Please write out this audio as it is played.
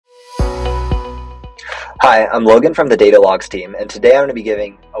Hi, I'm Logan from the Datalogz team, and today I'm going to be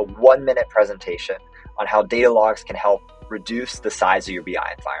giving a 1-minute presentation on how Datalogz can help reduce the size of your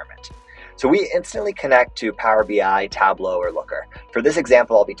BI environment. So we instantly connect to Power BI, Tableau, or Looker. For this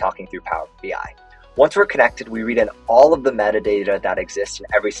example, I'll be talking through Power BI. Once we're connected, we read in all of the metadata that exists in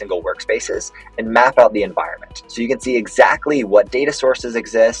every single workspaces and map out the environment. So you can see exactly what data sources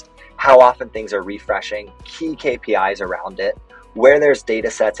exist, how often things are refreshing, key KPIs around it, where there's data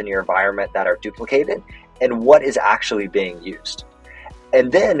sets in your environment that are duplicated, and what is actually being used.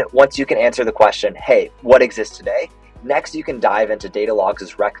 And then once you can answer the question, hey, what exists today? Next, you can dive into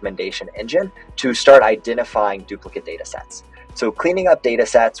Datalogz's recommendation engine to start identifying duplicate data sets. So cleaning up data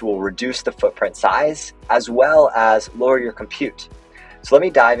sets will reduce the footprint size as well as lower your compute. So let me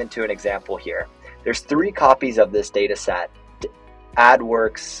dive into an example here. There's 3 copies of this data set,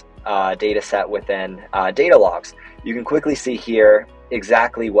 AdWorks data set within Datalogz. You can quickly see here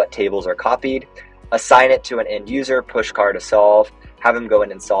exactly what tables are copied, assign it to an end user, push car to solve, have them go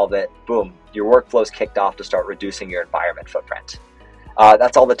in and solve it. Boom, your workflow is kicked off to start reducing your environment footprint.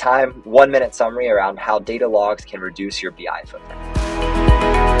 That's all the time. 1-minute summary around how Datalogz can reduce your BI footprint.